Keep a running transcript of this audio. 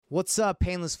What's up,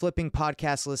 Painless Flipping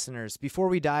podcast listeners? Before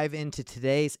we dive into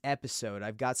today's episode,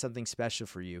 I've got something special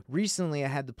for you. Recently, I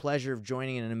had the pleasure of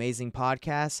joining an amazing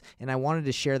podcast, and I wanted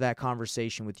to share that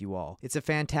conversation with you all. It's a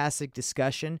fantastic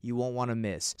discussion you won't want to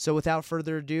miss. So without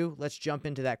further ado, let's jump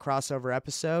into that crossover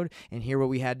episode and hear what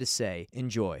we had to say.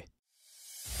 Enjoy.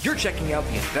 You're checking out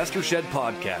the Investor Shed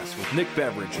podcast with Nick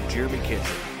Beveridge and Jeremy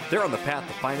Kitchen. They're on the path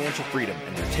to financial freedom,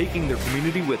 and they're taking their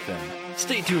community with them.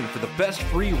 Stay tuned for the best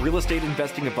free real estate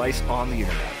investing advice on the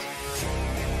internet.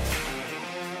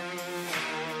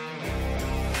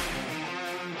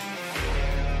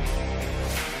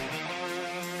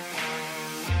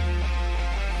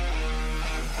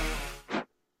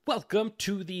 Welcome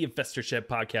to the Investor Shed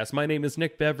podcast. My name is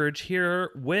Nick Beveridge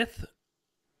here with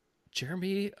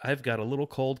Jeremy. I've got a little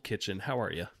cold kitchen. How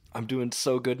are you? I'm doing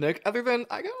so good, Nick. Other than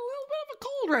I got a little bit of a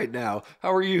cold right now.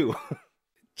 How are you?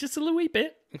 Just a little wee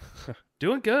bit.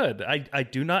 Doing good. I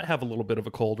do not have a little bit of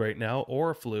a cold right now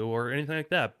or a flu or anything like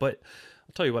that. But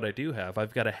I'll tell you what I do have.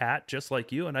 I've got a hat just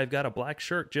like you, and I've got a black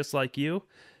shirt just like you.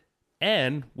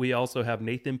 And we also have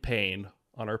Nathan Payne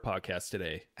on our podcast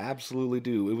today. Absolutely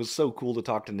do. It was so cool to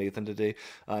talk to Nathan today.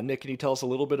 Nick, can you tell us a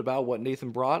little bit about what Nathan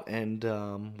brought and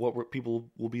what people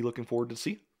will be looking forward to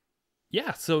see?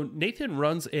 Yeah, so Nathan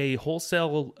runs a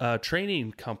wholesale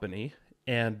training company,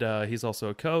 and he's also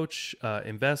a coach,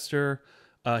 investor.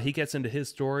 He gets into his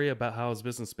story about how his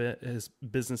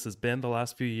business has been the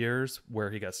last few years, where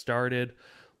he got started.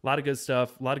 A lot of good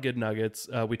stuff, a lot of good nuggets.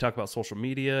 We talk about social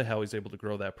media, how he's able to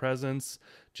grow that presence,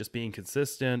 just being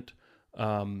consistent.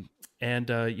 It's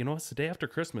the day after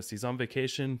Christmas. He's on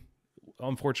vacation.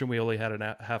 Unfortunately, we only had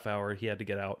a half hour. He had to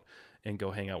get out and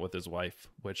go hang out with his wife,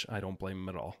 which I don't blame him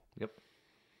at all.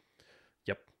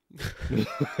 Yep.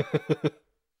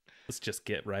 Let's just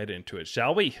get right into it,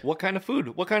 shall we? What kind of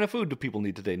food do people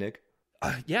need today, Nick?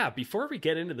 Before we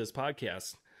get into this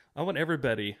podcast, I want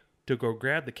everybody to go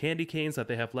grab the candy canes that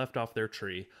they have left off their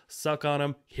tree, suck on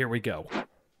them. Here we go.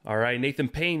 All right, Nathan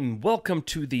Payne, welcome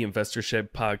to the Investor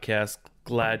Shed podcast.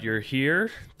 Glad you're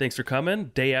here. Thanks for coming.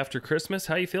 Day after Christmas.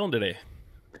 How you feeling today?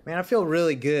 Man, I feel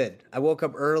really good. I woke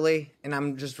up early and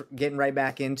I'm just getting right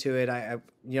back into it. I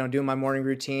doing my morning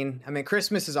routine. I mean,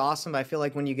 Christmas is awesome, but I feel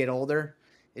like when you get older,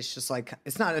 it's just like,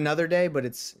 it's not another day, but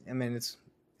it's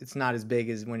not as big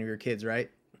as when you were kids, right?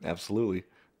 Absolutely.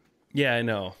 Yeah, I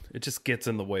know. It just gets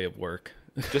in the way of work.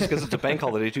 Just because it's a bank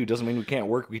holiday too doesn't mean we can't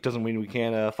work. It doesn't mean we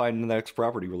can't find the next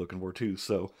property we're looking for too.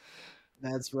 So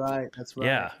that's right.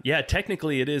 Yeah.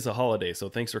 Technically, it is a holiday. So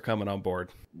thanks for coming on board.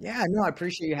 Yeah, no, I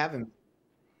appreciate you having me.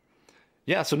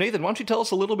 Yeah. So Nathan, why don't you tell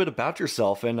us a little bit about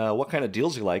yourself and what kind of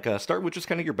deals you like? Start with just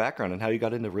kind of your background and how you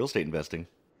got into real estate investing.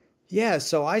 Yeah.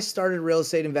 So I started real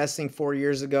estate investing 4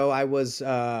 years ago. I was,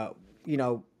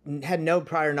 had no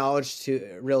prior knowledge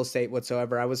to real estate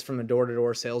whatsoever. I was from a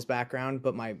door-to-door sales background,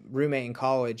 but my roommate in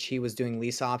college, he was doing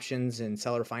lease options and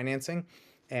seller financing.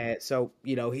 And so,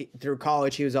 through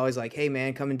college, he was always like, hey,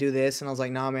 man, come and do this. And I was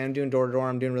like, nah, man, I'm doing door-to-door.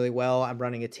 I'm doing really well. I'm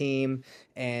running a team.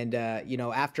 And,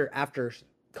 after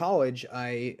college,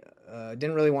 I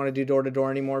didn't really want to do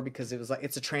door-to-door anymore because it was like,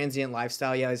 it's a transient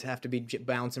lifestyle. You always have to be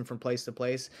bouncing from place to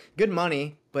place. Good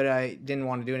money, but I didn't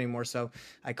want to do it anymore. So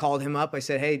I called him up. I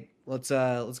said, hey, let's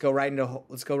go right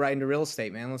into real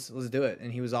estate, man. Let's do it.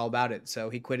 And he was all about it. So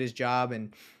he quit his job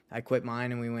and I quit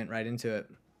mine and we went right into it.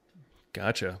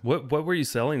 Gotcha. What were you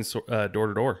selling door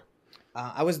to door?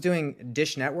 I was doing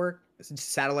Dish Network,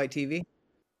 satellite TV.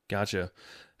 Gotcha.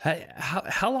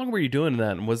 How long were you doing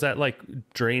that? And was that like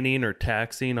draining or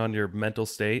taxing on your mental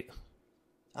state?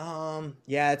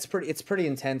 Yeah, it's pretty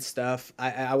intense stuff.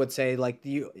 I would say like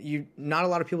you not a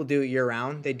lot of people do it year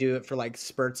round. They do it for like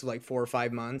spurts of like 4 or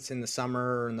 5 months in the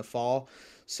summer or in the fall.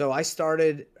 So I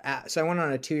went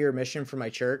on a 2-year mission for my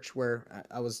church where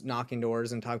I was knocking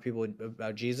doors and talking to people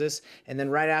about Jesus. And then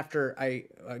right after I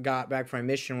got back from my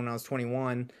mission when I was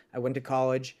 21, I went to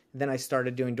college. Then I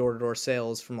started doing door-to-door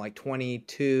sales from like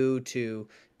 22 to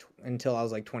until I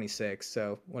was like 26.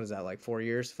 So what is that, like 4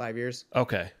 years, 5 years?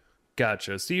 Okay.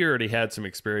 Gotcha. So you already had some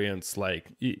experience, like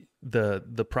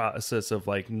the process of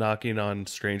like knocking on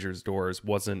strangers' doors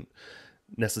wasn't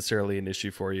necessarily an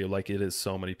issue for you like it is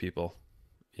so many people.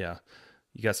 Yeah.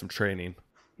 You got some training.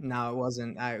 No, it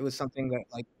wasn't. It was something that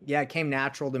it came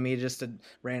natural to me just to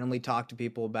randomly talk to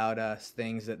people about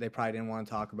things that they probably didn't want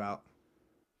to talk about.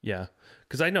 Yeah.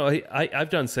 Because I know I've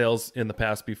done sales in the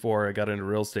past before I got into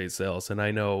real estate sales, and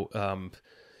I know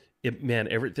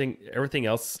everything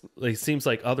else, it seems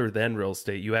like other than real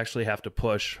estate, you actually have to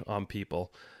push on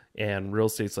people. And real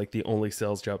estate's like the only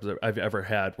sales jobs that I've ever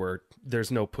had where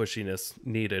there's no pushiness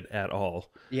needed at all.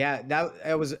 Yeah, that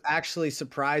I was actually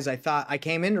surprised. I thought I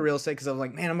came into real estate because I was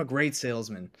like, man, I'm a great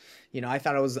salesman. I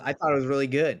thought I was really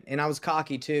good, and I was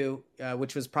cocky too,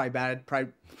 which was probably bad,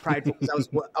 prideful because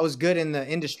I was good in the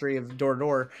industry of door to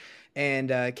door,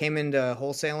 and came into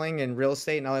wholesaling and real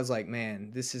estate, and I was like, man,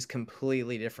 this is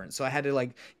completely different. So I had to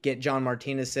like get John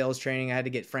Martinez sales training. I had to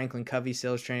get Franklin Covey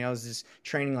sales training. I was just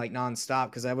training like nonstop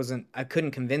because I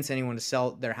couldn't convince anyone to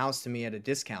sell their house to me at a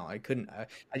discount. I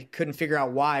couldn't figure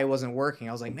out why it wasn't working.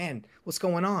 I was like, man, what's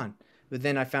going on? But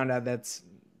then I found out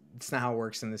it's not how it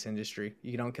works in this industry.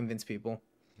 You don't convince people.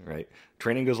 Right.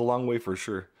 Training goes a long way for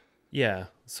sure. Yeah.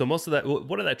 So most of that,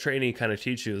 what did that training kind of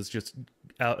teach you is just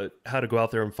how to go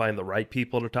out there and find the right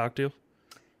people to talk to?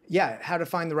 Yeah, how to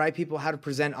find the right people, how to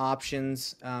present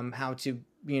options, how to,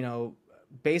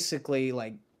 basically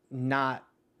like not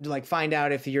like find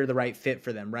out if you're the right fit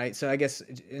for them, right? So I guess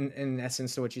in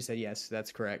essence to what you said, yes,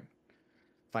 that's correct.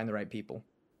 Find the right people.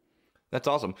 That's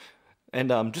awesome. And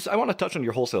just I want to touch on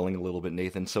your wholesaling a little bit,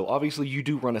 Nathan. So obviously you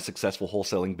do run a successful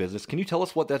wholesaling business. Can you tell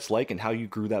us what that's like and how you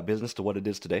grew that business to what it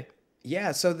is today?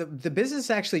 Yeah, so the business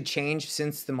actually changed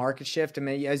since the market shift. I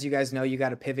mean, as you guys know, you got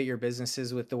to pivot your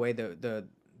businesses with the way the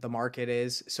market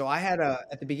is. So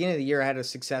at the beginning of the year, I had a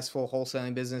successful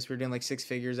wholesaling business. We were doing like six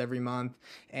figures every month,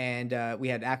 and we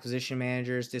had acquisition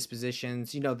managers,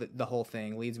 dispositions, the whole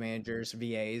thing, leads managers,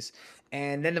 VAs.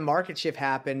 And then the market shift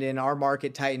happened, and our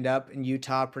market tightened up in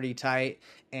Utah pretty tight.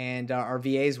 And our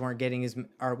VAs weren't getting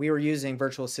we were using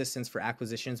virtual assistants for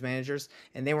acquisitions managers,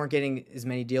 and they weren't getting as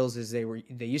many deals as they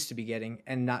used to be getting,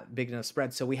 and not big enough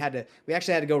spread. So we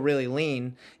actually had to go really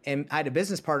lean. And I had a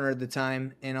business partner at the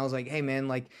time, and I was like, hey man,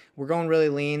 like we're going really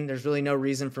lean. There's really no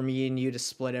reason for me and you to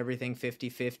split everything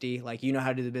 50-50. Like, you know how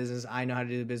to do the business, I know how to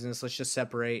do the business. Let's just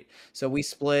separate. So we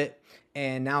split.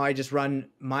 And now I just run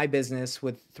my business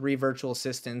with 3 virtual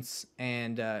assistants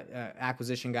and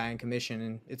acquisition guy and commission,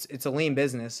 and it's a lean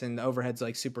business, and the overhead's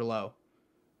like super low.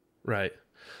 Right.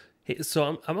 Hey,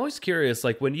 so I'm always curious,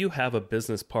 like when you have a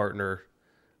business partner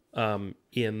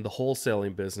in the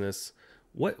wholesaling business,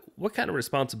 what kind of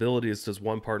responsibilities does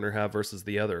one partner have versus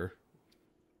the other?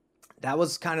 That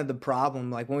was kind of the problem.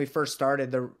 Like when we first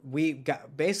started, we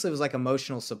got basically it was like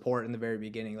emotional support in the very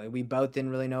beginning. Like we both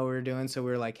didn't really know what we were doing, so we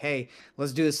were like, "Hey,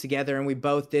 let's do this together." And we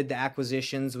both did the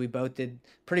acquisitions. We both did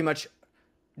pretty much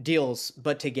deals,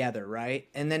 but together, right?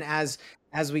 And then as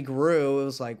we grew, it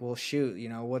was like, "Well, shoot,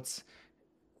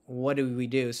 what do we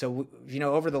do?" So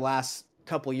over the last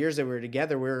couple years that we were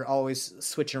together, we were always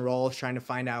switching roles, trying to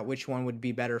find out which one would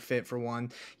be better fit for one.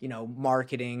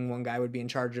 Marketing, one guy would be in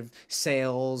charge of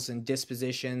sales and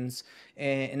dispositions,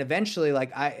 and eventually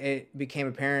like it became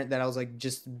apparent that I was like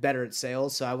just better at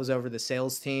sales, so I was over the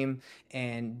sales team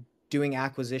and doing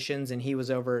acquisitions, and he was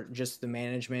over just the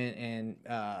management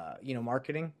and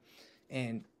marketing.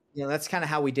 And that's kind of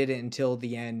how we did it until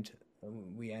the end.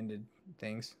 We ended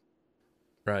things.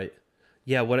 Right.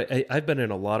 Yeah, I've been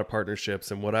in a lot of partnerships,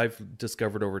 and what I've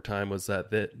discovered over time was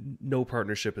that no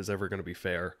partnership is ever going to be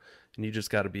fair, and you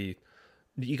just got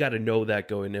to know that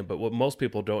going in. But what most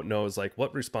people don't know is like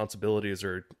what responsibilities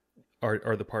are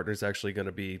the partners actually going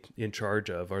to be in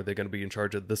charge of? Are they going to be in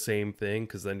charge of the same thing?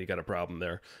 Because then you got a problem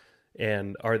there.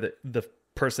 And are the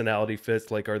personality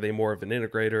fits? Like, are they more of an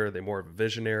integrator? Are they more of a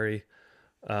visionary?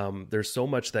 There's so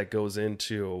much that goes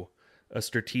into a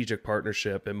strategic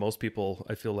partnership, and most people,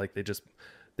 I feel like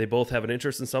they both have an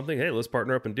interest in something. Hey, let's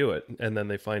partner up and do it. And then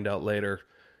they find out later,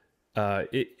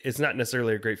 it's not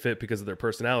necessarily a great fit because of their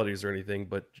personalities or anything,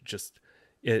 but just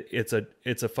it's a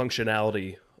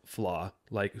functionality flaw.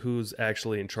 Like who's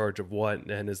actually in charge of what,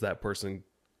 and is that person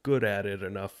good at it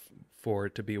enough for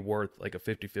it to be worth like a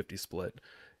 50-50 split?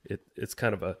 It's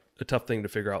kind of a tough thing to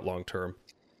figure out long term.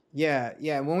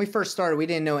 Yeah. When we first started, we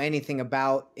didn't know anything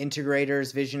about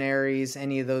integrators, visionaries,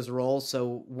 any of those roles.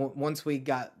 So once we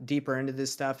got deeper into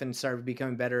this stuff and started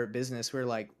becoming better at business, we were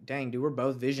like, dang, dude, we're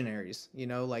both visionaries.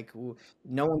 Like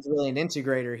no one's really an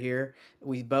integrator here.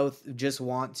 We both just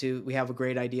we have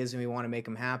great ideas and we want to make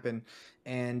them happen.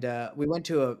 And we went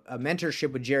to a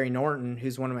mentorship with Jerry Norton,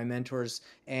 who's one of my mentors.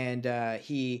 And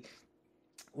he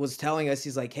was telling us,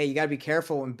 he's like, hey, you got to be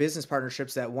careful in business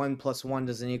partnerships that 1 + 1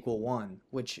 doesn't equal 1,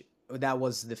 which that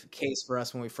was the case for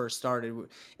us when we first started.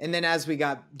 And then as we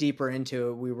got deeper into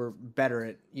it, we were better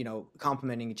at,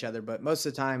 complementing each other. But most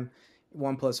of the time,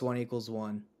 1 + 1 =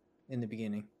 1 in the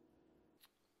beginning.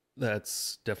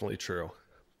 That's definitely true,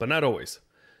 but not always.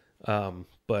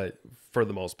 But for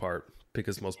the most part,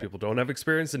 because most people don't have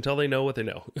experience until they know what they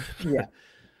know. Yeah,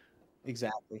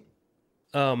 exactly.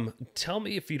 Tell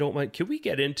me if you don't mind, can we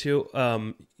get into,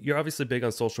 you're obviously big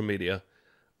on social media.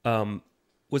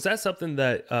 Was that something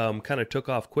that kind of took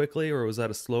off quickly, or was that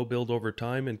a slow build over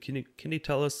time? And can you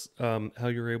tell us how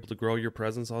you were able to grow your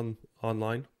presence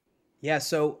online? Yeah,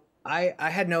 so I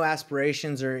had no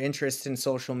aspirations or interest in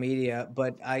social media,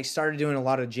 but I started doing a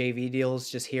lot of JV deals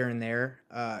just here and there.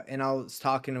 And I was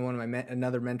talking to one of my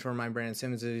another mentor of mine, Brandon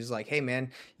Simmons. And he's like, "Hey,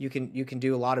 man, you can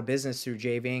do a lot of business through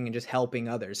JVing and just helping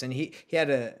others." And he had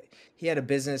a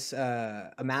business,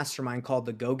 a mastermind called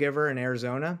the Go Giver in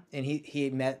Arizona, and he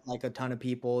had met like a ton of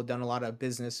people, done a lot of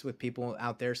business with people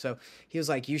out there. So he was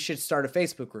like, "You should start a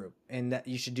Facebook group, and that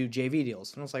you should do JV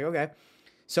deals." And I was like, "Okay."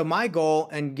 So my goal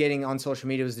in getting on social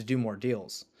media was to do more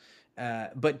deals,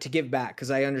 but to give back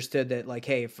because I understood that like,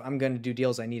 hey, if I'm going to do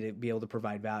deals, I need to be able to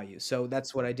provide value. So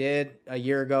that's what I did a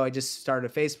year ago. I just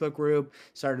started a Facebook group,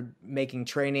 started making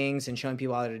trainings and showing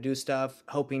people how to do stuff,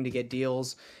 hoping to get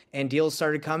deals, and deals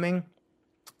started coming.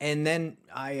 And then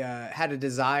I had a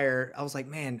desire. I was like,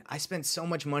 man, I spent so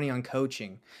much money on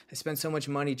coaching. I spent so much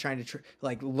money trying to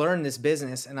like learn this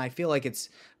business, and I feel like it's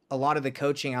a lot of the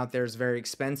coaching out there is very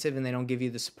expensive, and they don't give you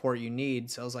the support you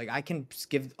need. So I was like, I can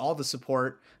give all the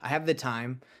support. I have the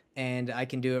time, and I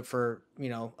can do it for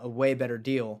a way better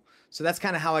deal. So that's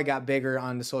kind of how I got bigger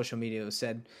on the social media. It was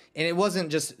said, and it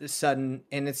wasn't just sudden,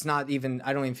 and it's not even.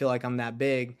 I don't even feel like I'm that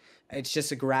big. It's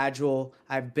just a gradual.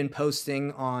 I've been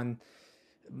posting on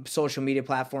social media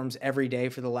platforms every day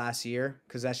for the last year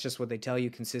because that's just what they tell you.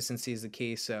 Consistency is the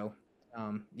key. So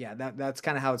yeah, that's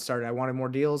kind of how it started. I wanted more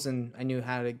deals, and I knew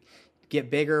how to get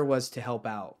bigger was to help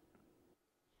out.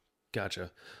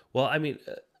 Gotcha. Well, I mean,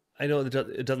 I know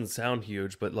it doesn't sound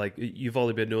huge, but like you've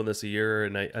only been doing this a year,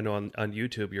 and I know on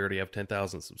YouTube you already have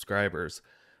 10,000 subscribers.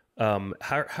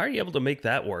 How are you able to make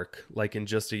that work like in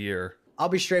just a year? I'll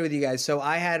be straight with you guys. So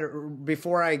I had,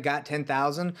 before I got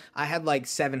 10,000, I had like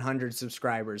 700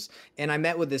 subscribers. And I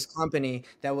met with this company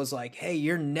that was like, hey,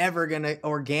 you're never going to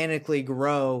organically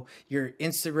grow your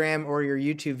Instagram or your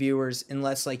YouTube viewers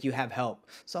unless like you have help.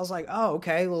 So I was like, oh,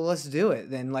 okay, well, let's do it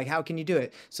then. Like, how can you do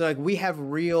it? So like we have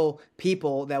real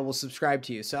people that will subscribe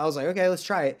to you. So I was like, okay, let's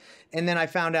try it. And then I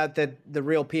found out that the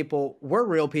real people were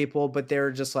real people, but they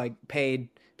were just like paid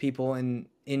people in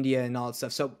India and all that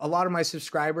stuff. So a lot of my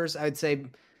subscribers, I'd say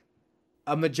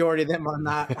a majority of them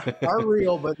are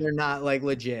real, but they're not like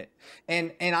legit.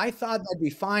 And I thought that'd be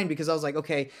fine because I was like,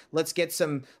 okay, let's get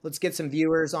some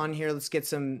viewers on here. Let's get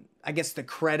some, I guess, the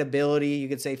credibility, you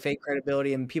could say fake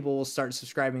credibility, and people will start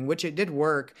subscribing, which it did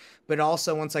work. But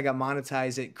also once I got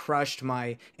monetized, it crushed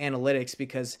my analytics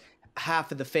because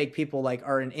half of the fake people like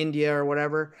are in India or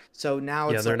whatever. So now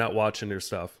Yeah, it's they're like, not watching your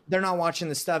stuff. they're not watching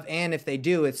the stuff, and if they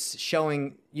do, it's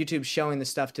showing, YouTube's showing the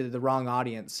stuff to the wrong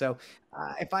audience. So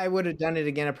if I would have done it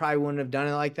again, I probably wouldn't have done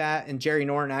it like that. And Jerry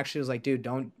Norton actually was like, dude,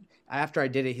 don't, after I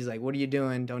did it, he's like, what are you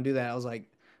doing? Don't do that. I was like,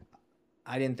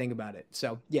 I didn't think about it.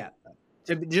 So yeah,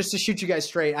 just to shoot you guys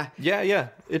straight. Yeah.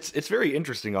 It's very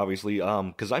interesting, obviously,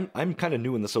 because I'm kind of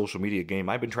new in the social media game.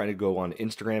 I've been trying to go on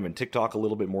Instagram and TikTok a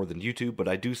little bit more than YouTube, but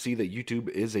I do see that YouTube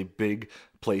is a big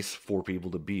place for people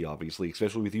to be, obviously,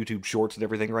 especially with YouTube Shorts and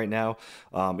everything right now.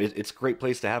 It's a great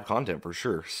place to have content for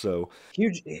sure. So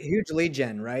Huge lead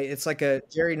gen, right? It's like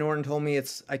Jerry Norton told me,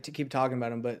 keep talking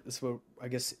about him, but this is what, I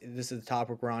guess this is the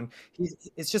topic we're on.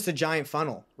 It's just a giant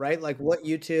funnel, right? Like what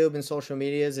YouTube and social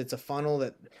media is, it's a funnel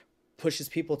that pushes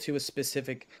people to a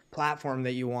specific platform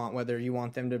that you want, whether you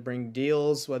want them to bring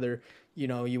deals, whether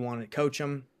you want to coach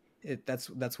them. That's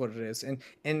what it is.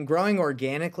 And growing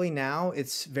organically now,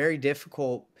 it's very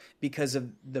difficult because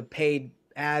of the paid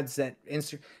ads that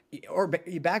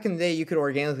back in the day you could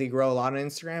organically grow a lot on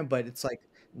Instagram, but it's like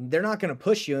they're not going to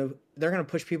push you. They're going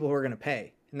to push people who are going to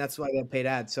pay, and that's why they have paid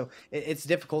ads. So it's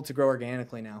difficult to grow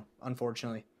organically now,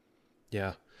 unfortunately.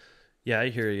 Yeah. Yeah, I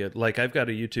hear you. Like I've got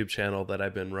a YouTube channel that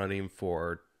I've been running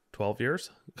for 12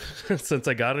 years since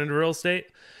I got into real estate.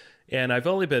 And I've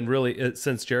only been really,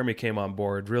 since Jeremy came on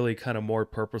board, really kind of more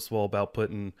purposeful about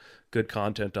putting good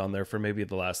content on there for maybe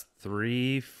the last 4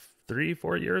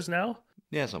 years now.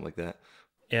 yeah, something like that.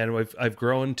 And I've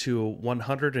grown to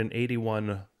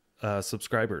 181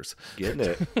 subscribers. Getting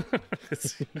it.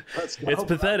 It's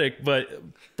pathetic, but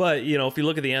if you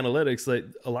look at the analytics, like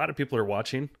a lot of people are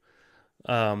watching.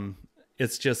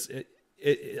 It's just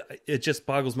it just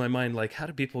boggles my mind. Like, how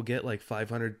do people get like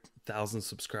 500,000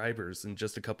 subscribers in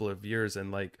just a couple of years?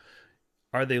 And like,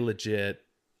 are they legit?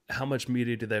 How much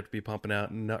media do they have to be pumping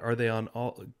out? And are they on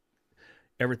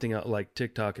everything out like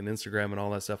TikTok and Instagram and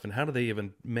all that stuff? And how do they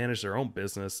even manage their own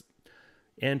business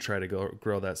and try to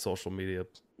grow that social media.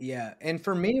 Yeah, and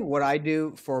for me, what I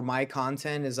do for my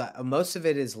content is most of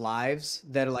it is lives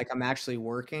that are like I'm actually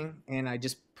working, and I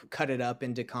just cut it up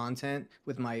into content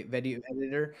with my video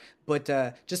editor. But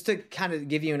just to kind of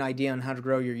give you an idea on how to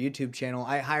grow your YouTube channel,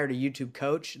 I hired a YouTube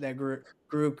coach that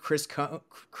grew Chris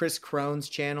Crone's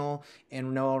channel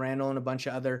and Noah Randall and a bunch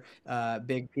of other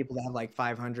big people that have like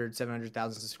 500,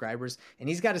 700,000 subscribers. And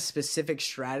he's got a specific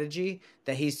strategy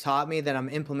that he's taught me that I'm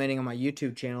implementing on my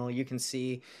YouTube channel. You can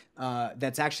see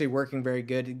that's actually working very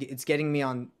good. It's getting me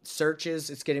on searches.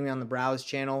 It's getting me on the browse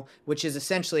channel, which is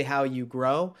essentially how you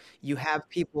grow. You have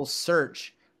people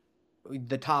search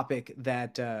the topic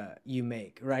that you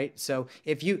make, right? So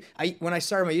when I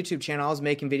started my YouTube channel, I was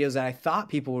making videos that I thought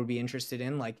people would be interested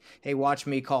in, like, hey, watch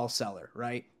me call seller,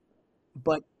 right?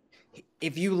 But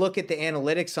if you look at the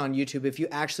analytics on YouTube, if you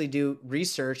actually do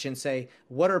research and say,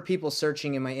 what are people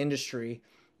searching in my industry,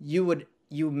 you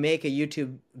make a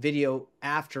YouTube video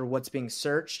after what's being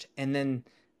searched, and then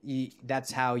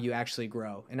that's how you actually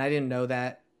grow. And I didn't know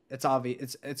that. It's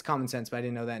obvious. It's common sense, but I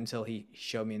didn't know that until he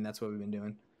showed me, and that's what we've been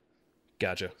doing.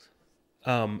 Gotcha.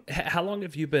 How long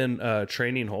have you been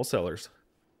training wholesalers?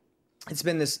 It's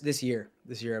been this year.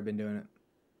 This year I've been doing it.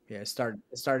 Yeah,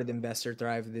 I started Investor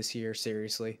Thrive this year,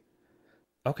 seriously.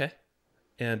 Okay.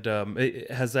 And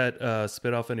has that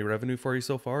spit off any revenue for you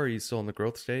so far? Or are you still in the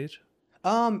growth stage?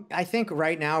 I think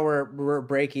right now we're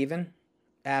break even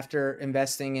after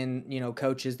investing in,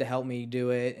 coaches to help me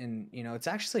do it. And, it's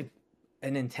actually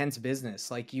an intense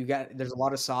business. Like there's a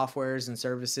lot of softwares and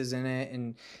services in it.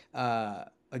 And,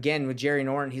 again, with Jerry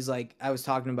Norton, he's like, I was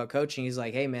talking about coaching. He's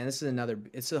like, hey man,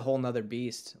 it's a whole nother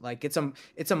beast. Like it's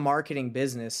a marketing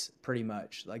business pretty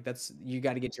much. Like you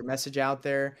got to get your message out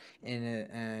there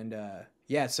and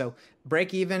yeah, so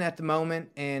break even at the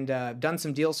moment, and done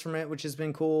some deals from it, which has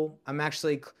been cool.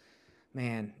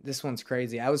 Man, this one's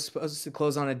crazy. I was supposed to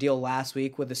close on a deal last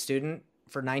week with a student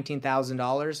for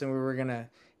 $19,000, and we were gonna,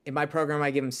 in my program,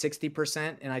 I give him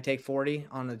 60% and I take 40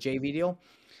 on a JV deal.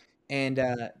 And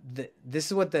this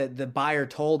is what the buyer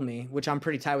told me, which I'm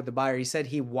pretty tight with the buyer. He said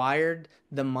he wired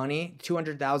the money,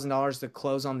 $200,000 to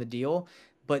close on the deal,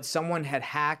 but someone had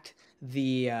hacked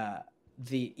the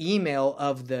email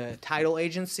of the title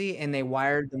agency, and they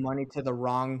wired the money to the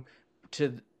wrong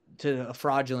to a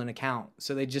fraudulent account.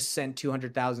 So they just sent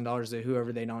 $200,000 to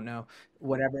whoever they don't know,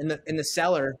 whatever. And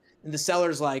the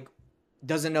seller's like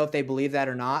doesn't know if they believe that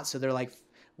or not. So they're like,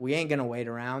 we ain't gonna wait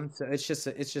around. So it's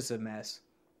just a mess.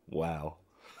 Wow.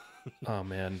 Oh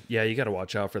man, yeah, you got to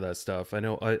watch out for that stuff. I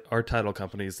know our title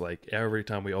companies, like every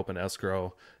time we open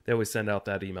escrow, they always send out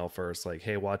that email first, like,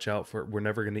 "Hey, watch out for. We're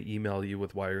never going to email you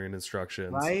with wiring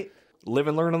instructions." Right? Live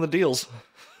and learn on the deals.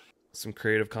 Some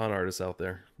creative con artists out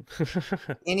there.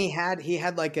 And he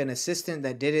had like an assistant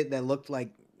that did it that looked like,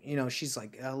 she's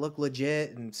like, look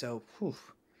legit, and so, whew,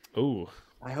 Ooh,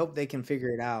 I hope they can figure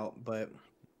it out, but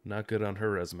not good on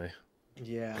her resume.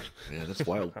 yeah. Yeah, that's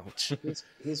wild. Ouch.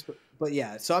 But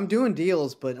yeah, so I'm doing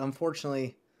deals, but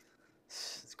unfortunately,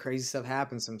 crazy stuff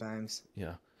happens sometimes.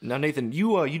 Yeah. Now, Nathan,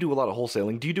 you do a lot of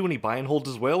wholesaling. Do you do any buy and holds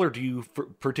as well, or do you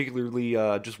particularly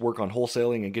just work on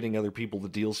wholesaling and getting other people the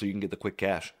deal so you can get the quick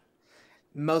cash?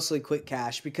 Mostly quick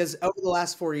cash, because over the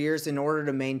last 4 years, in order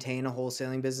to maintain a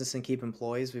wholesaling business and keep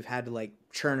employees, we've had to like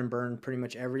churn and burn pretty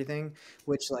much everything,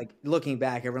 which, like, looking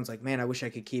back, everyone's like, man, I wish I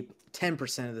could keep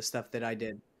 10% of the stuff that I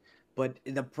did. But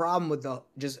the problem with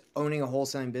just owning a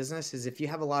wholesaling business is if you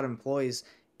have a lot of employees,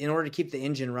 in order to keep the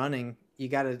engine running, you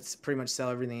got to pretty much sell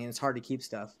everything, and it's hard to keep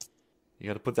stuff. You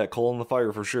got to put that coal in the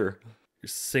fire for sure. You're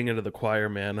singing to the choir,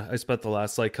 man. I spent the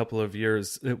last couple of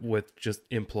years with just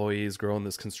employees growing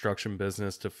this construction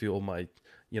business to fuel my,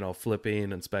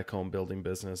 flipping and spec home building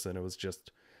business, and it was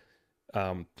just,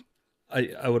 I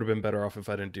would have been better off if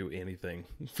I didn't do anything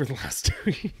for the last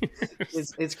 2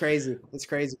 years. It's crazy. It's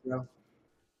crazy, bro.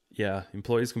 Yeah,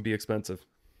 employees can be expensive.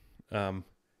 And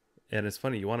it's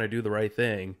funny, you want to do the right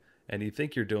thing and you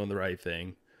think you're doing the right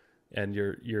thing, and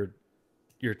you're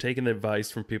taking advice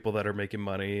from people that are making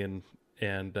money, and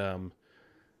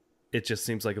it just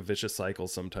seems like a vicious cycle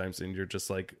sometimes, and you're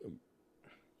just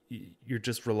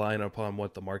relying upon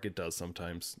what the market does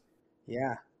sometimes.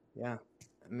 Yeah. I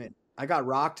mean, I got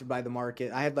rocked by the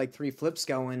market. I had like 3 flips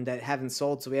going that haven't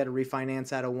sold, so we had to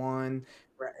refinance out of one.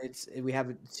 We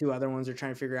have 2 other ones we're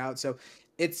trying to figure out. So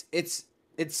it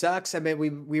sucks. I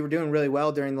mean, we were doing really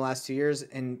well during the last 2 years,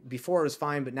 and before it was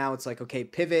fine, but now it's like, okay,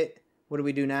 pivot. What do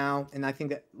we do now? And I think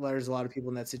that there's a lot of people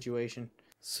in that situation.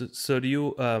 So do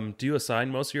you assign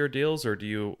most of your deals, or do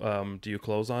you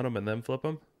close on them and then flip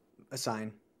them?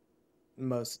 Assign.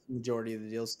 most majority of the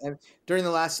deals. And during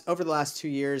over the last 2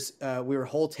 years, we were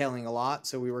wholesaling a lot,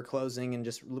 so we were closing and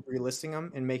just relisting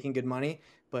them and making good money.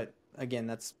 But again,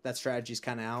 that strategy's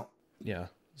kind of out. Yeah.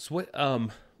 So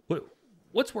what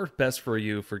what's worked best for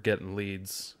you for getting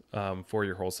leads for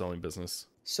your wholesaling business?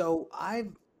 So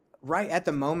right at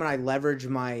the moment, I leverage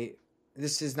my.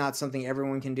 This is not something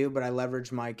everyone can do, but I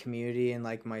leverage my community and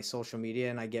like my social media,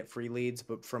 and I get free leads,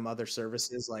 but from other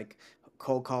services like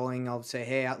cold calling. I'll say,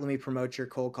 hey, let me promote your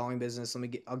cold calling business.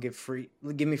 I'll give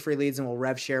me free leads, and we'll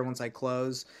rev share once I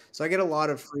close. So I get a lot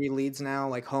of free leads now,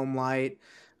 like Home Light.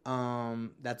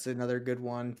 That's another good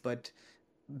one, but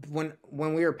when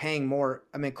we were paying more,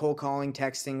 I mean, cold calling,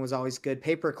 texting was always good.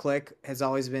 Pay per click has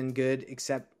always been good,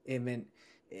 except I mean,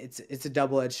 it's a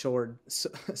double edged sword.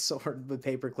 Sword with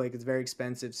pay per click. It's very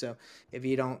expensive. So if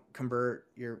you don't convert,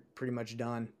 you're pretty much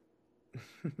done.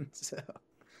 So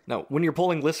Now, when you're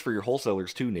pulling lists for your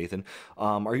wholesalers too, Nathan,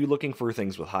 are you looking for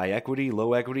things with high equity,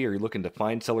 low equity? Are you looking to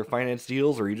find seller finance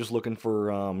deals? Or are you just looking for,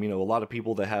 a lot of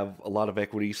people that have a lot of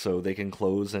equity so they can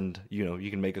close and, you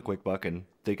can make a quick buck and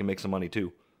they can make some money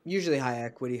too? usually high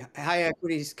equity. High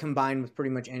equities combined with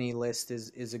pretty much any list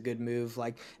is a good move.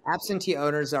 Like absentee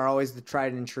owners are always the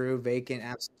tried and true vacant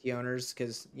absentee owners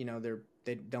because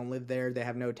they don't live there, they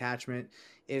have no attachment.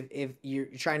 If you're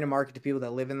trying to market to people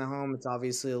that live in the home, it's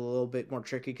obviously a little bit more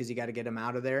tricky because you got to get them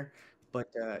out of there.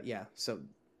 But yeah, so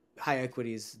high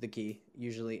equity is the key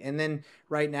usually. And then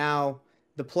right now,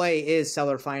 the play is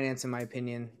seller finance, in my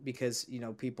opinion, because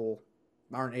people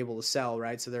aren't able to sell,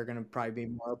 right? So they're going to probably be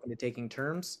more open to taking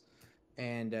terms,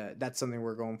 and that's something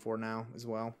we're going for now as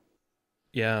well.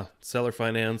 Yeah, seller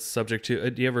finance, subject to.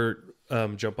 Do you ever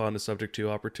jump on to subject to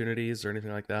opportunities or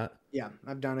anything like that? Yeah,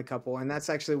 I've done a couple, and that's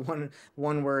actually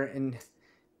one where in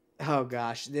oh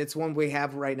gosh, it's one we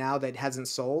have right now that hasn't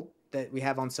sold that we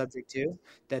have on subject to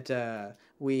that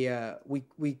we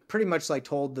pretty much like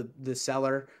told the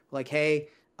seller like, hey,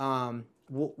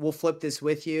 we'll flip this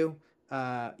with you.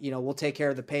 We'll take care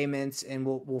of the payments and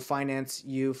we'll finance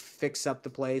you, fix up the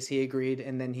place. He agreed,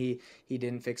 and then he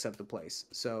didn't fix up the place.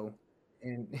 So,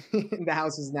 and the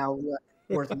house is now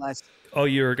worth less. Oh,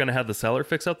 you're gonna have the seller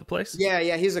fix up the place? Yeah,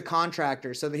 yeah, he's a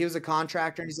contractor. So he was a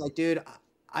contractor, and he's like, dude,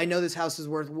 I know this house is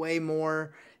worth way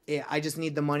more. I just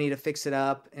need the money to fix it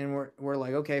up. And we're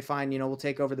like, okay, fine. We'll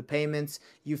take over the payments.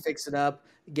 You fix it up,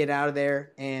 get out of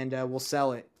there, and we'll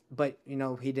sell it. But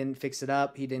he didn't fix it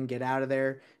up. He didn't get out of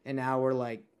there, and now we're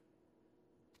like,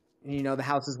 the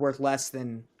house is worth less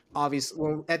than obvious.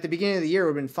 Well, at the beginning of the year, it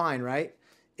would have been fine, right?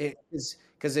 It is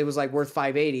because it was like worth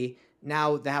 580.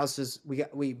 Now the house is I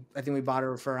think we bought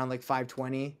it for around like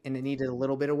 520, and it needed a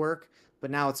little bit of work, but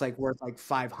now it's like worth like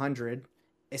 500,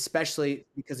 especially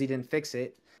because he didn't fix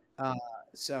it. Uh,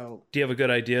 so Do you have a good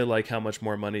idea like how much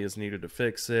more money is needed to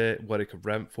fix it, what it could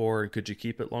rent for, and could you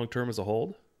keep it long term as a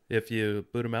hold if you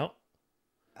boot them out?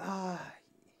 uh,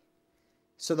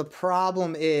 so the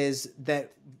problem is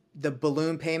that the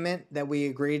balloon payment that we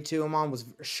agreed to him on was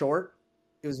short.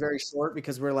 It was very short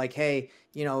because we're like, hey,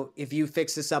 if you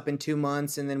fix this up in 2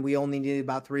 months, and then we only need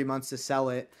about 3 months to sell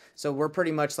it. So we're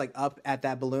pretty much like up at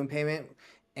that balloon payment,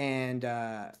 and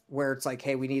where it's like,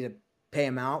 hey, we need to pay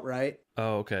him out, right?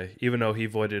 Oh, okay. Even though he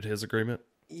voided his agreement?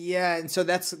 Yeah, and so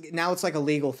that's now it's like a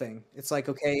legal thing. It's like,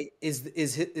 okay, is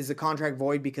the contract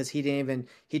void because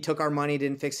he took our money,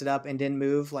 didn't fix it up, and didn't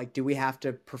move? Like, do we have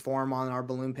to perform on our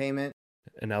balloon payment?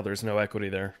 And now there's no equity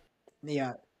there.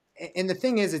 Yeah. And the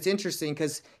thing is, it's interesting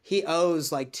because he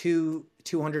owes like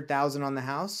 200,000 on the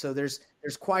house, so there's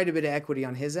quite a bit of equity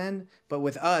on his end. But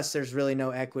with us, there's really no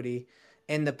equity,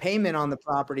 and the payment on the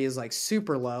property is like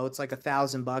super low. It's like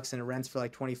 $1,000, and it rents for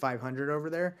like 2,500 over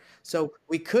there. So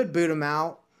we could boot him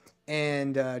out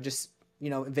and just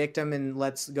evict him and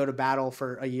let's go to battle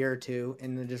for a year or two,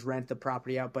 and then just rent the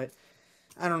property out. But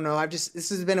I don't know. This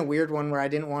has been a weird one where I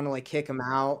didn't want to like kick him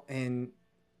out, and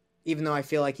even though I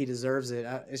feel like he deserves it,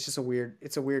 it's just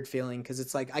it's a weird feeling because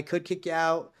it's like I could kick you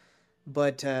out,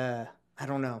 but I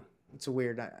don't know. It's a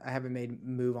weird. I haven't made a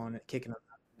move on it, kicking him out.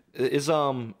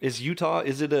 Is Utah,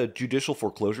 is it a judicial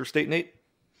foreclosure state, Nate?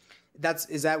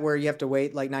 Is that where you have to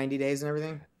wait like 90 days and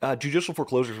everything? Judicial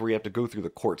foreclosure is where you have to go through the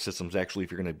court systems actually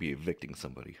if you're going to be evicting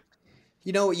somebody.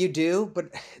 You know what you do,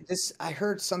 but I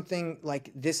heard something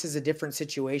like this is a different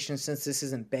situation since this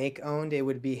isn't bank owned. It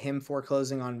would be him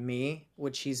foreclosing on me,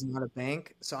 which he's not a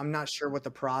bank. So I'm not sure what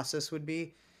the process would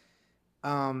be.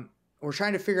 We're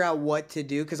trying to figure out what to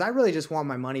do because I really just want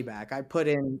my money back. I put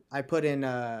in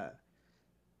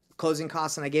closing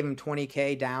costs, and I gave him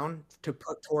 20K down to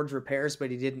put towards repairs,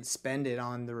 but he didn't spend it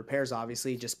on the repairs.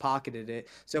 Obviously, he just pocketed it.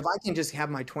 So if I can just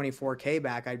have my 24K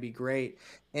back, I'd be great.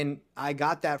 And I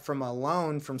got that from a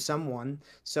loan from someone.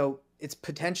 So it's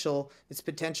potential. It's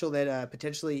potential that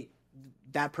potentially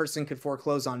that person could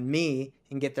foreclose on me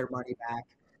and get their money back.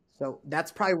 So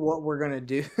that's probably what we're gonna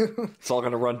do. It's all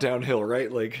going to run downhill,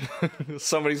 right? Like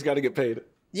somebody's got to get paid.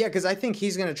 Yeah, because I think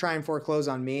he's going to try and foreclose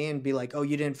on me and be like, oh,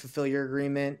 you didn't fulfill your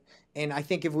agreement. And I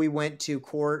think if we went to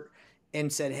court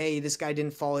and said, hey, this guy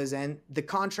didn't follow his end, the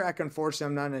contract, unfortunately,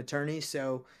 I'm not an attorney,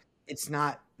 so it's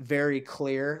not very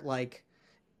clear. Like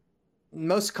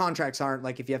most contracts aren't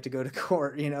like if you have to go to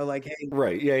court, like, hey,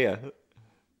 Right. Yeah, yeah.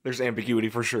 There's ambiguity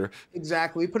for sure.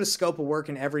 exactly. We put a scope of work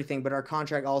in everything, but our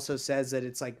contract also says that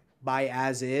it's like buy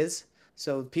as is.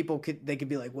 So they could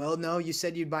be like, well, no, you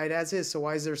said you'd buy it as is, so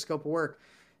why is there a scope of work?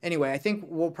 Anyway, I think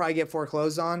we'll probably get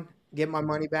foreclosed on, get my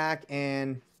money back,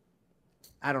 and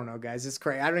I don't know, guys. It's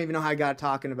crazy. I don't even know how I got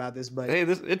talking about this, but Hey,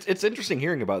 it's interesting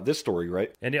hearing about this story,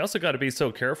 right? And you also got to be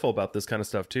so careful about this kind of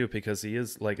stuff too, because he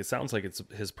is like, it sounds like it's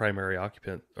his primary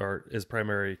occupant or his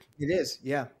primary. it is.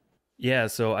 Yeah. Yeah.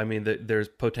 So, I mean, there's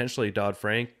potentially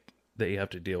Dodd-Frank that you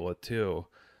have to deal with too.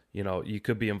 You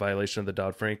could be in violation of the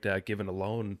Dodd-Frank Act given a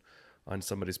loan on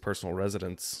somebody's personal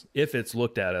residence if it's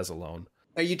looked at as a loan.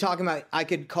 Are you talking about I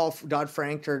could call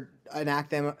Dodd-Frank or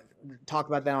enact them, talk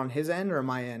about that on his end or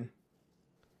my end?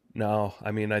 No,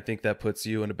 I mean, I think that puts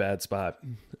you in a bad spot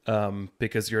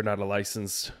because you're not a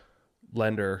licensed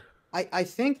lender. I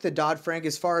think the Dodd-Frank,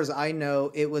 as far as I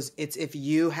know, it's if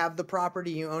you have the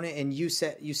property, you own it, and you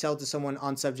sell it to someone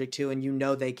on subject to, and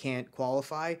they can't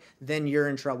qualify, then you're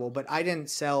in trouble. But I didn't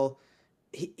sell.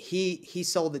 He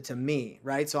sold it to me,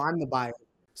 right? So I'm the buyer.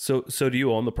 So do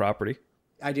you own the property?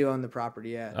 I do own the property,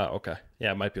 yeah. Oh, okay.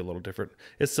 Yeah, it might be a little different.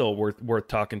 It's still worth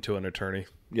talking to an attorney.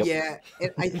 Yep. Yeah,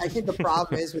 and I think the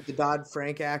problem is with the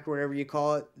Dodd-Frank Act, whatever you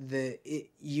call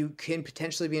it, you can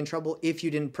potentially be in trouble if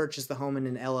you didn't purchase the home in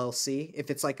an LLC.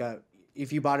 If it's like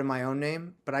if you bought in my own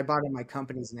name, but I bought in my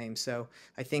company's name, so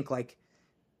I think like,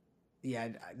 yeah,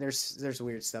 there's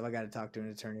weird stuff. I got to talk to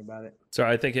an attorney about it. So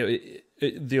I think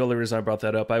the only reason I brought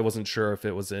that up, I wasn't sure if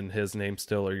it was in his name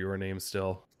still or your name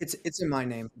still. It's in my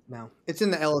name now. It's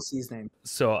in the LLC's name.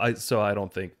 So I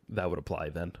don't think that would apply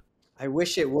then. I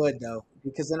wish it would though,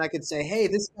 because then I could say, hey,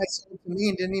 this guy sold it to me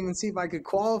and didn't even see if I could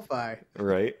qualify.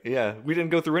 Right. Yeah. We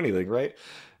didn't go through anything, right?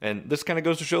 And this kind of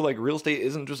goes to show like real estate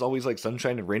isn't just always like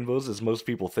sunshine and rainbows as most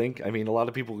people think. I mean, a lot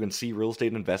of people can see real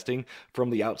estate investing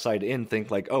from the outside in, think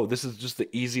like, oh, this is just the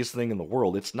easiest thing in the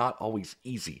world. It's not always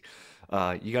easy.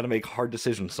 You got to make hard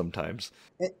decisions sometimes.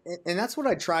 And that's what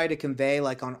I try to convey,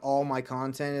 like on all my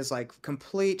content, is like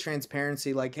complete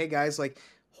transparency. Like, hey guys, like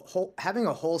having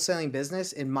a wholesaling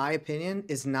business, in my opinion,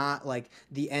 is not like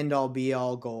the end all be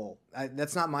all goal.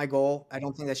 That's not my goal. I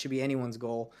don't think that should be anyone's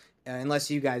goal,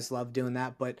 unless you guys love doing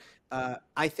that. But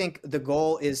I think the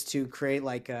goal is to create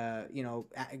like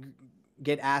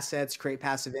get assets, create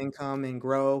passive income, and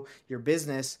grow your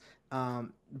business.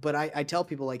 But I tell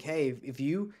people like, hey, if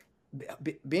you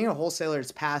being a wholesaler,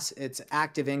 it's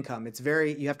active income. It's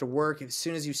you have to work. As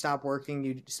soon as you stop working,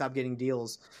 you stop getting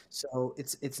deals. So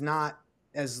it's not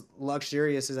as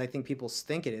luxurious as I think people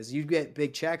think it is. You get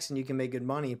big checks and you can make good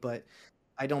money, but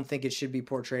I don't think it should be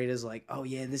portrayed as like, oh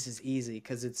yeah, this is easy,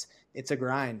 because it's a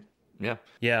grind. Yeah.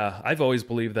 Yeah, I've always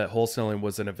believed that wholesaling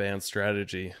was an advanced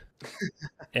strategy.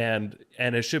 and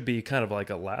it should be kind of like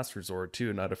a last resort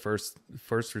too, not a first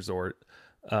resort.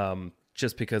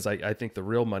 Just because I think the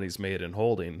real money's made in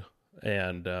holding.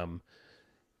 And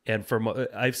from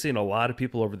I've seen a lot of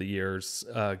people over the years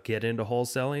get into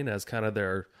wholesaling as kind of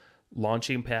their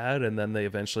launching pad, and then they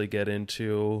eventually get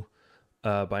into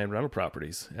buying rental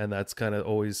properties. And that's kind of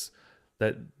always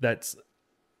that's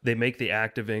they make the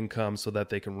active income so that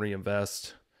they can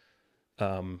reinvest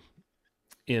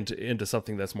into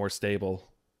something that's more stable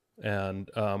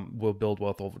and will build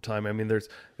wealth over time. I mean,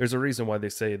 there's a reason why they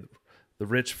say the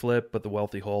rich flip, but the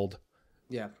wealthy hold.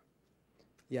 Yeah.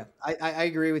 Yeah. I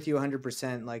agree with you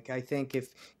 100%. Like, I think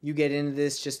if you get into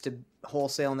this just to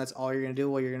wholesale and that's all you're going to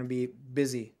do, well, you're going to be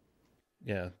busy.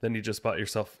 Yeah. Then you just bought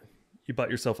yourself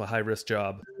a high risk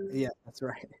job. Yeah, that's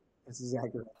right. That's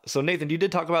exactly right. So Nathan, you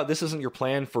did talk about this isn't your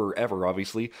plan forever,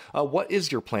 obviously. What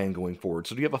is your plan going forward?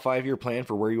 So do you have a 5-year plan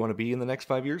for where you want to be in the next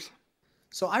 5 years?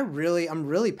 So I'm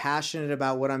really passionate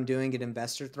about what I'm doing at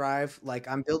Investor Thrive. Like,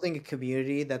 I'm building a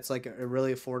community that's like a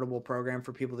really affordable program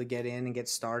for people to get in and get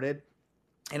started.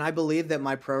 And I believe that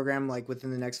my program, like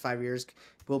within the next 5 years,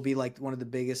 will be like one of the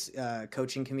biggest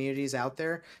coaching communities out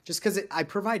there, just because I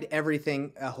provide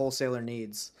everything a wholesaler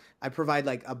needs. I provide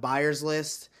like a buyer's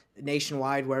list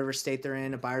nationwide, wherever state they're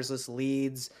in, a buyer's list,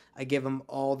 leads. I give them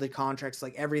all the contracts,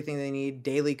 like everything they need,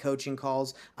 daily coaching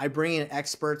calls. I bring in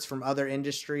experts from other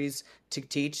industries to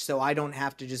teach, so I don't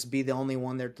have to just be the only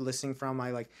one they're listening from.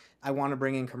 I want to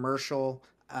bring in commercial.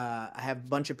 I have a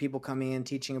bunch of people coming in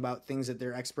teaching about things that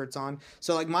they're experts on.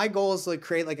 So like my goal is to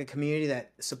create like a community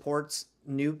that supports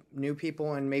new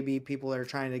people and maybe people that are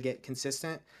trying to get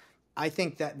consistent. I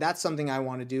think that that's something I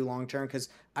want to do long term, because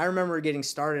I remember getting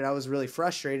started. I was really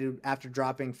frustrated after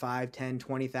dropping $5, $10,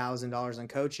 $20,000 on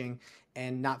coaching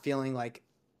and not feeling like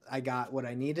I got what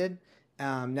I needed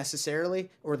necessarily,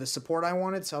 or the support I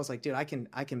wanted. So I was like, dude, I can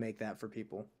make that for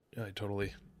people. I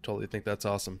totally think that's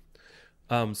awesome.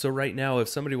 So right now, if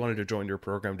somebody wanted to join your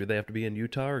program, do they have to be in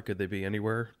Utah, or could they be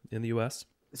anywhere in the U.S.?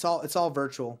 It's all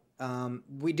virtual.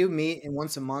 We do meet in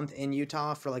once a month in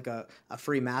Utah for like a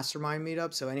free mastermind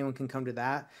meetup, so anyone can come to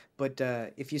that. But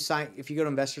if you go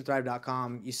to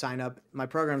investorthrive.com, you sign up. My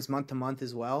program's month to month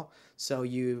as well, so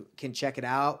you can check it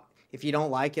out. If you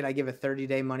don't like it, I give a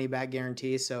 30-day money back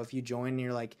guarantee. So if you join and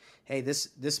you're like, hey,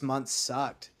 this month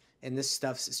sucked and this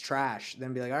stuff is trash,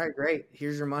 then be like, all right, great,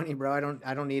 here's your money, bro.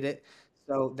 I don't need it.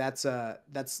 So that's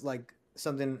like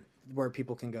something where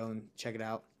people can go and check it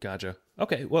out. Gotcha.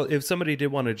 Okay. Well, if somebody did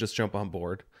want to just jump on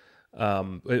board,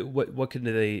 what can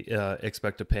they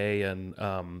expect to pay, and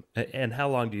how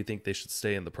long do you think they should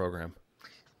stay in the program?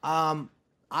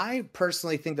 I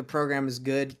personally think the program is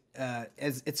good,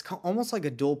 as it's almost like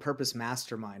a dual purpose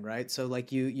mastermind, right? So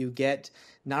like you get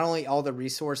not only all the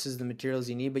resources, the materials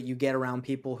you need, but you get around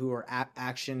people who are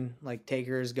action like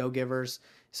takers, go givers.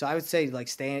 So I would say like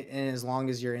stay in as long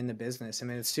as you're in the business. I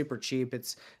mean, it's super cheap.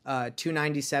 It's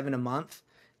 $297 a month.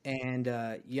 And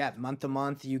yeah, month to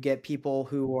month, you get people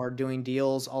who are doing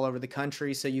deals all over the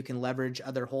country, so you can leverage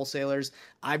other wholesalers.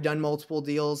 I've done multiple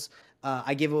deals.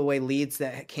 I give away leads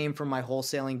that came from my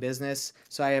wholesaling business.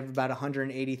 So I have about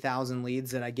 180,000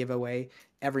 leads that I give away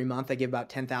every month. I give about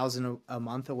 10,000 a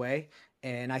month away.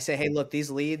 And I say, hey, look,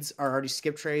 these leads are already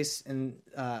skip trace, and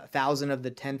 1,000 of the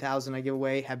 10,000 I give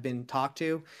away have been talked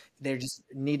to. They just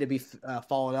need to be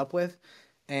followed up with.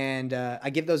 And I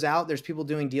give those out. There's people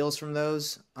doing deals from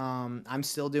those. I'm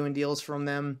still doing deals from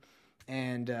them.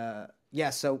 And yeah,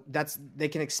 so they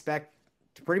can expect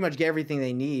to pretty much get everything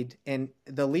they need. And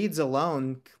the leads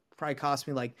alone probably cost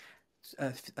me like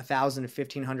 $1,000 to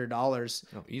 $1,500.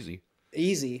 Oh,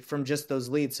 Easy from just those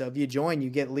leads. So if you join, you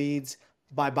get leads.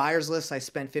 By buyer's list, I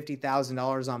spent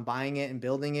 $50,000 on buying it and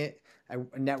building it. I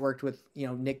networked with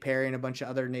Nick Perry and a bunch of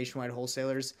other nationwide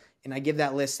wholesalers, and I give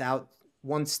that list out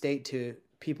one state to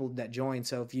people that join.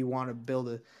 So if you want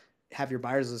to have your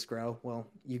buyer's list grow, well,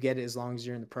 you get it as long as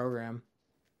you're in the program.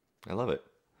 I love it.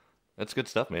 That's good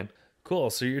stuff, man.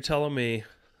 Cool. So you're telling me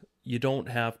you don't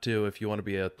have to, if you want to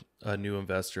be a new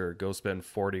investor, go spend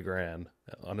 40 grand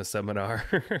on a seminar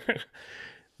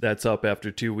that's up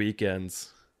after 2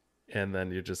 weekends, and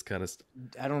then you just kind of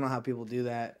I don't know how people do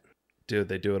that. Dude,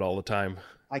 they do it all the time.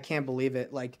 I can't believe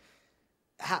it. Like,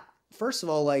 first of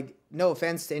all, like, no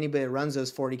offense to anybody that runs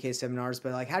those 40K seminars,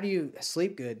 but like, how do you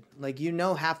sleep good? Like,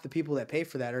 half the people that pay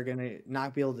for that are going to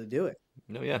not be able to do it.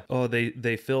 No, yeah. Oh,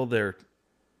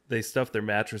 they stuff their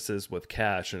mattresses with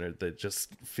cash, and it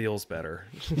just feels better.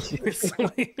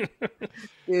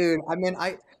 Dude, I mean,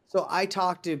 I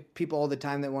talk to people all the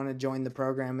time that want to join the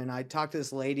program, and I talked to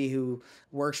this lady who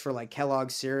works for like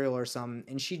Kellogg's cereal or something,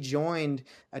 and she joined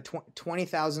a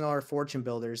 $20,000 Fortune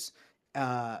Builders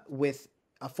with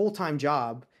a full-time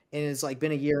job, and it's like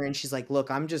been a year, and she's like,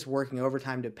 look, I'm just working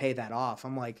overtime to pay that off.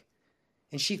 I'm like,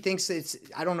 and she thinks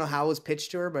I don't know how it was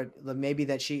pitched to her, but maybe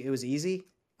that it was easy.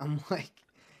 I'm like,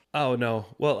 oh no.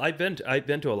 Well, I've been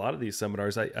to a lot of these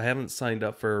seminars. I haven't signed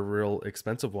up for a real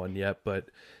expensive one yet, but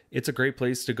it's a great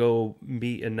place to go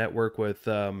meet and network with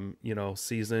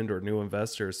seasoned or new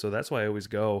investors. So that's why I always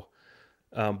go.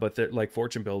 But they're like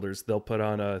Fortune Builders, they'll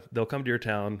come to your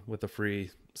town with a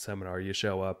free seminar. You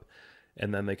show up,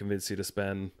 and then they convince you to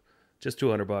spend just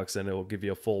 $200, and it will give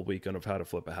you a full weekend of how to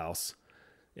flip a house.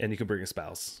 And you can bring a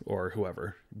spouse or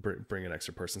whoever, bring an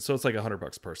extra person. So it's like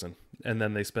 $100 person. And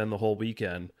then they spend the whole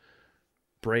weekend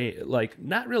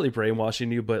not really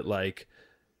brainwashing you, but like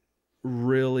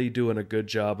really doing a good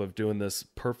job of doing this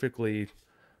perfectly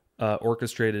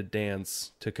orchestrated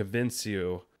dance to convince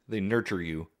you. They nurture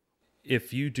you.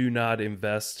 If you do not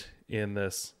invest in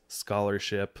this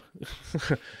scholarship,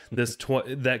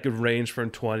 that could range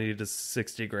from 20 to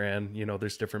 60 grand,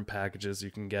 there's different packages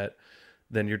you can get,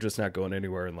 then you're just not going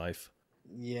anywhere in life.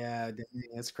 Yeah,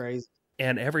 that's crazy.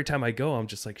 And every time I go, I'm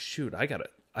just like, shoot, I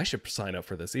I should sign up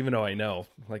for this, even though I know,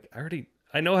 like,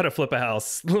 I know how to flip a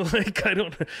house. Like,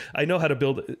 I know how to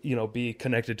build, be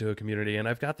connected to a community, and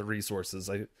I've got the resources.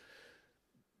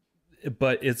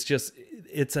 But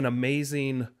it's an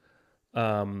amazing,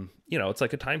 it's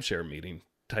like a timeshare meeting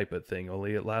type of thing,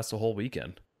 only it lasts a whole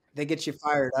weekend. They get you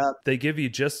fired up. They give you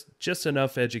just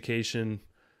enough education,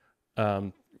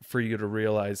 for you to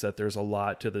realize that there's a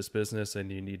lot to this business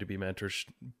and you need to be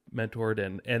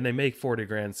mentored, and they make 40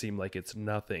 grand seem like it's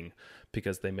nothing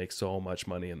because they make so much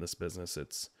money in this business.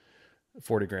 It's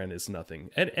 40 grand is nothing.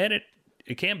 And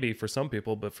it can be for some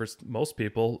people, but for most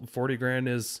people, 40 grand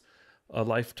is a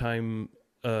lifetime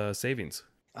savings.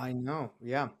 I know.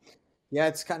 Yeah. Yeah,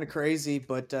 it's kind of crazy,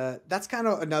 but that's kind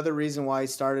of another reason why I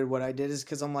started what I did, is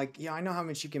because I'm like, yeah, I know how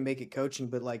much you can make it coaching,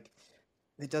 but like,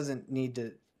 it doesn't need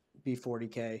to be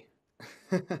 40K.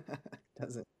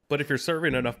 Does it? But if you're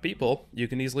serving enough people, you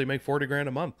can easily make 40 grand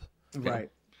a month. Right.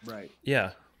 Right.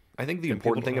 Yeah. I think the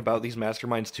important thing about these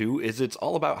masterminds too is it's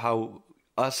all about how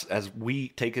us, as we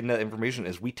take in that information,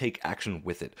 as we take action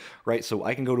with it, right? So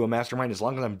I can go to a mastermind as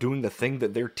long as I'm doing the thing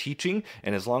that they're teaching,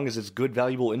 and as long as it's good,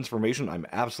 valuable information, I'm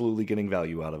absolutely getting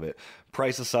value out of it.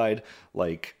 Price aside,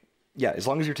 like, yeah, as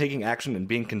long as you're taking action and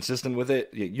being consistent with it,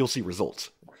 you'll see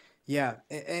results. Yeah,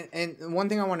 and one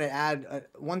thing I want to add,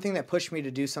 one thing that pushed me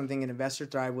to do something in Investor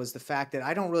Thrive was the fact that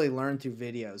I don't really learn through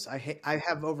videos. I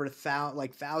have over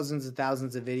thousands and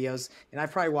thousands of videos, and I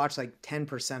probably watch like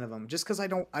 10% of them just because I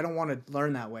don't want to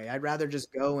learn that way. I'd rather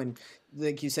just go and,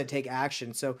 like you said, take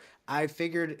action. So I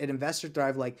figured at Investor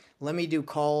Thrive, like, let me do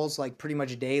calls like pretty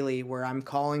much daily where I'm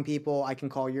calling people. I can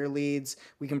call your leads.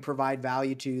 We can provide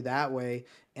value to you that way.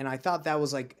 And I thought that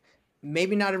was like,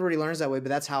 maybe not everybody learns that way, but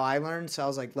that's how I learned. So I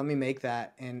was like, let me make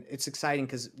that. And it's exciting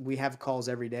because we have calls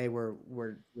every day where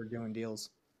we're doing deals.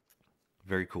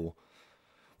 Very cool.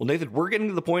 Well, Nathan, we're getting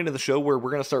to the point of the show where we're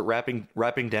going to start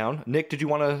wrapping down. Nick, did you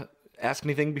want to ask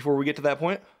anything before we get to that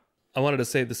point? I wanted to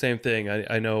say the same thing.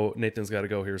 I know Nathan's got to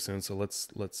go here soon, so let's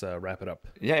wrap it up.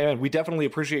 Yeah, we definitely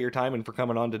appreciate your time and for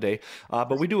coming on today.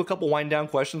 But we do a couple wind down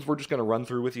questions we're just going to run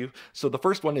through with you. So the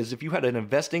first one is, if you had an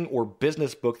investing or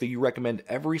business book that you recommend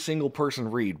every single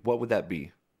person read, what would that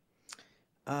be?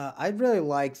 I'd really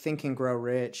like Think and Grow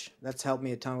Rich. That's helped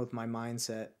me a ton with my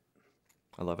mindset.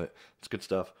 I love it. It's good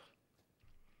stuff.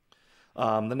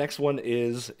 The next one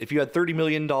is, if you had $30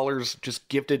 million just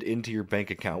gifted into your bank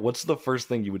account, what's the first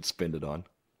thing you would spend it on?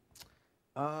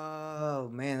 Oh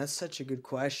man, that's such a good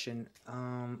question.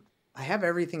 I have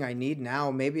everything I need now.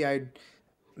 Maybe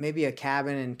a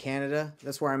cabin in Canada.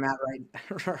 That's where I'm at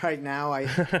right now.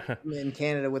 I'm in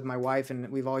Canada with my wife, and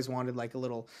we've always wanted like a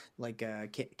little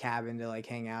cabin to like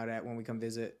hang out at when we come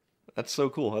visit. That's so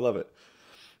cool. I love it.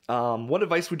 What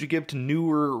advice would you give to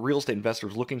newer real estate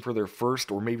investors looking for their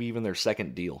first or maybe even their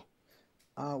second deal?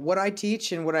 What I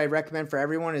teach and what I recommend for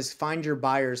everyone is find your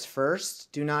buyers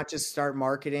first. Do not just start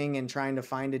marketing and trying to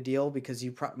find a deal because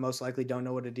you most likely don't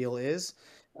know what a deal is.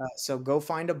 So go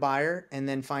find a buyer and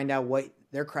then find out what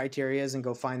their criteria is and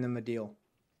go find them a deal.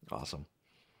 Awesome.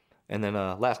 And then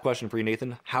last question for you,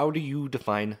 Nathan. How do you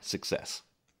define success?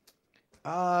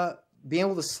 Being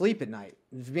able to sleep at night,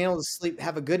 being able to sleep,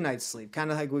 have a good night's sleep, kind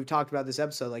of like we've talked about this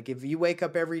episode. Like if you wake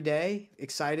up every day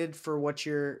excited for what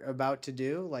you're about to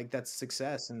do, like that's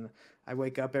success. And I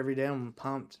wake up every day, I'm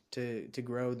pumped to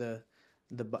grow the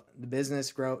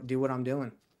business, do what I'm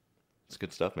doing. It's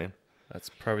good stuff, man. That's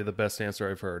probably the best answer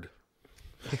I've heard.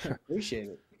 Appreciate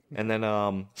it. And then,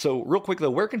 so real quick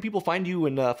though, where can people find you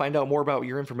and find out more about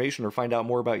your information or find out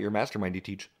more about your mastermind you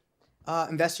teach?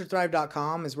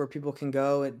 InvestorThrive.com is where people can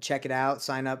go and check it out,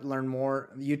 sign up, learn more.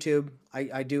 YouTube,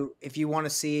 I do. If you want to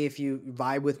see if you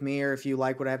vibe with me or if you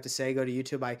like what I have to say, go to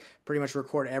YouTube. I pretty much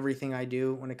record everything I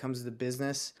do when it comes to the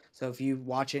business. So if you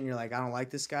watch it and you're like, I don't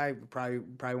like this guy, probably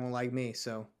won't like me.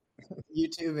 So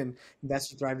YouTube and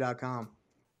InvestorThrive.com.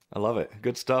 I love it.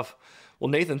 Good stuff. Well,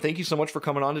 Nathan, thank you so much for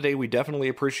coming on today. We definitely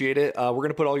appreciate it. We're going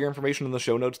to put all your information in the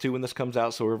show notes too when this comes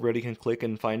out so everybody can click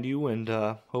and find you and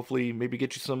hopefully maybe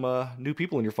get you some new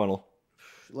people in your funnel.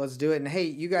 Let's do it. And hey,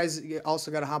 you guys also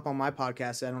got to hop on my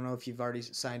podcast. I don't know if you've already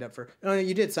signed up for... No,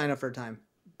 you did sign up for a time.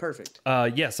 Perfect.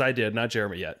 Yes, I did. Not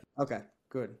Jeremy yet. Okay,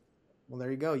 good. Well,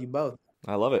 there you go. You both.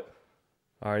 I love it.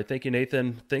 All right. Thank you,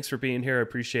 Nathan. Thanks for being here. I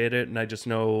appreciate it. And I just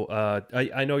know,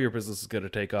 I know your business is going to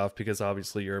take off because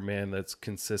obviously you're a man that's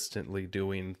consistently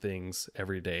doing things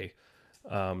every day.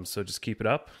 So just keep it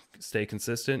up, stay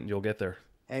consistent, and you'll get there.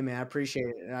 Hey man, I appreciate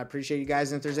it. And I appreciate you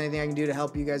guys. And if there's anything I can do to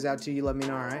help you guys out too, you let me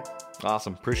know. All right.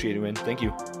 Awesome. Appreciate it, man. Thank you.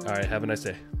 All right. Have a nice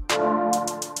day.